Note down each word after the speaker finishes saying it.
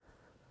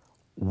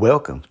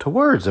Welcome to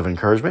Words of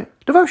Encouragement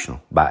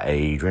Devotional by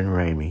Adrian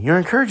Ramey. Your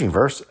encouraging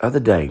verse of the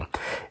day,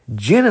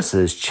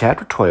 Genesis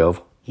chapter 12,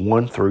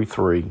 1 through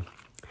 3.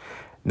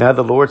 Now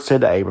the Lord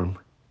said to Abram,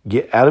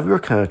 "Get out of your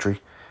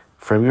country,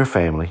 from your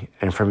family,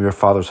 and from your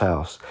father's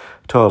house,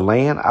 to a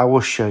land I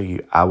will show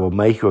you. I will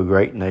make you a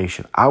great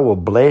nation. I will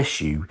bless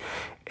you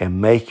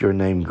and make your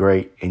name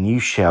great, and you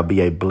shall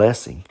be a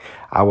blessing.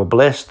 I will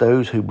bless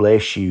those who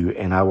bless you,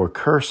 and I will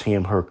curse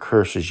him who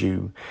curses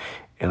you,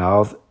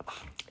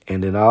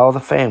 and then all the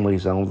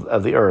families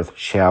of the earth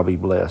shall be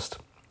blessed."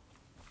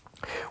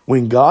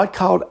 When God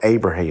called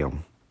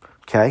Abraham,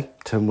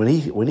 when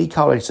he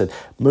called him, he said,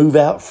 "Move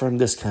out from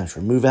this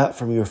country, move out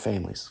from your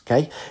families."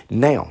 Okay.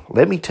 Now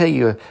let me tell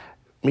you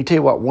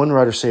what one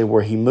writer said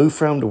where he moved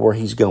from to where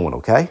he's going.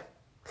 Okay.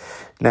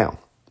 Now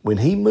when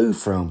he moved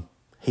from,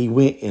 he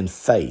went in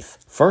faith.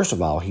 First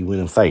of all, he went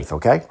in faith.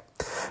 Okay,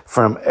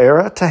 from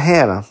Era to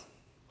Hannah.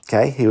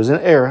 Okay, he was in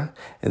Era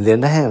and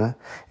then to Hannah,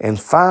 and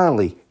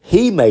finally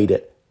he made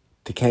it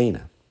to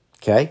Canaan.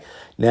 Okay.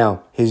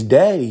 Now his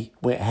daddy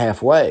went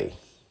halfway,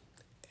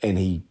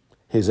 and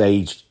his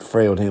age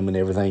frailed him and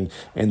everything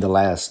in the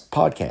last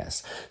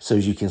podcast. So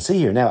as you can see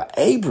here, now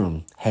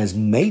Abram has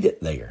made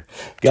it there.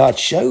 God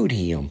showed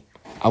him,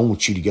 "I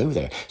want you to go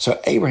there." So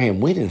Abram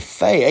went in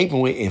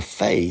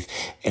faith,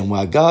 and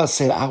while God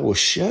said, "I will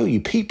show you,"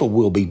 people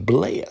will be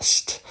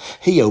blessed.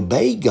 He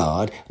obeyed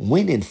God,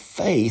 went in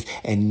faith,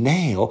 and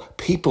now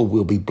people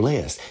will be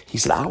blessed. He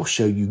said, "I will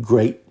show you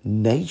great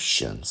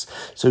nations."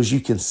 So as you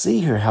can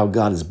see here, how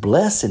God is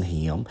blessing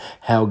him,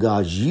 how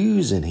God's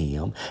using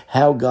him,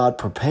 how God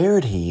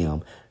prepared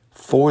him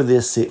for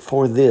this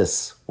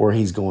where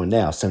he's going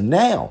now. So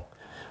now,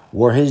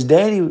 where his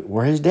daddy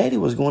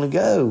was going to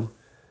go,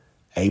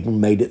 Abram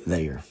made it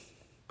there,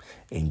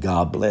 and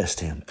God blessed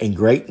him, and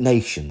great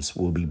nations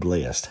will be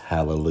blessed.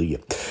 Hallelujah.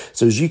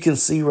 So as you can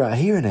see right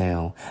here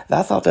now,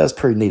 I thought that was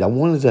pretty neat. I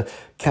wanted to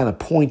kind of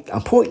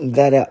I'm pointing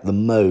that out the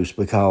most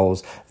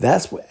because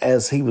that's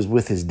as he was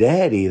with his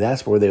daddy,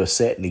 that's where they were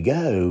setting to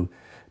go.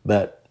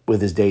 But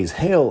with his daddy's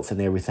health and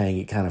everything,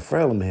 it kind of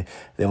frailed him.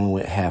 They only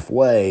went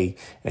halfway,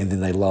 and then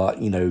they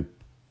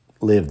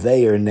lived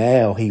there.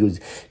 Now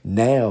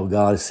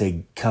God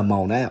said, "Come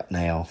on out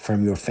now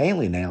from your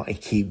family now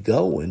and keep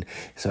going."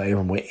 So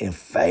Abram went in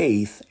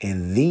faith,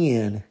 and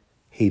then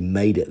he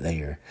made it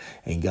there.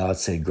 And God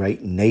said,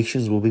 great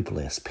nations will be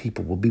blessed.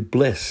 People will be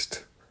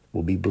blessed.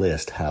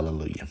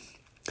 Hallelujah.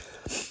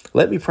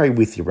 Let me pray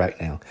with you right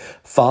now.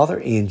 Father,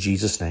 in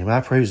Jesus' name,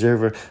 I pray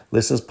whoever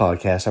listens to this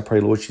podcast, I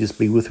pray, Lord, you just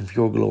be with them for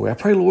your glory. I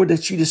pray, Lord,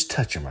 that you just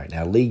touch them right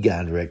now. Lead,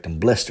 guide, and direct them.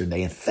 Bless their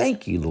day. And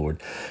thank you, Lord,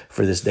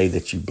 for this day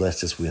that you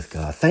blessed us with,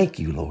 God. Thank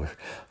you, Lord,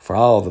 for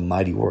all the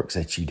mighty works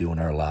that you do in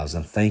our lives.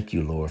 And thank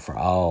you, Lord, for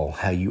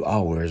how you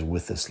always are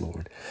with us,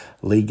 Lord.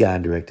 Lead, guide,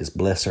 and direct us.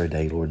 Bless our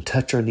day, Lord, and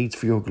touch our needs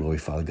for your glory,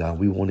 Father God.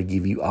 We want to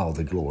give you all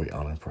the glory,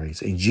 honor, and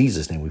praise. In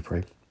Jesus' name we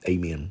pray.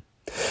 Amen.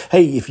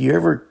 Hey, if you're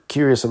ever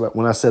curious about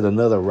when I said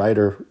another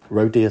writer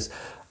wrote this,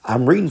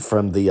 I'm reading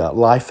from the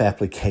Life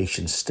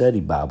Application Study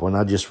Bible, and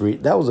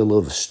that was a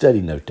little study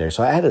note there.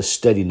 So I had a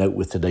study note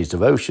with today's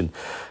devotion.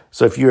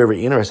 So if you're ever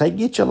interested, hey,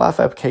 get your Life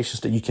Application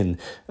Study.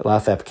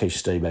 Life Application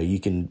Study Bible. You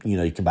can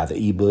buy the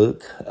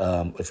ebook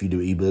if you do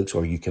ebooks,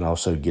 or you can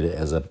also get it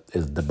as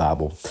the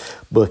Bible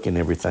book and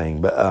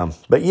everything.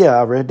 But yeah,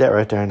 I read that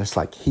right there, and it's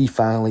like he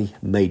finally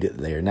made it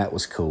there, and that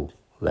was cool.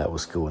 That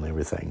was cool and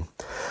everything.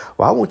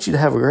 Well, I want you to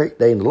have a great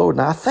day in the Lord.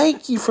 Now, I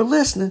thank you for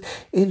listening.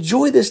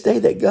 Enjoy this day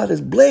that God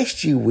has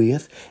blessed you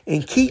with,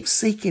 and keep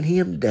seeking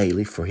him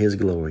daily for his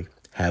glory.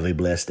 Have a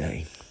blessed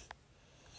day.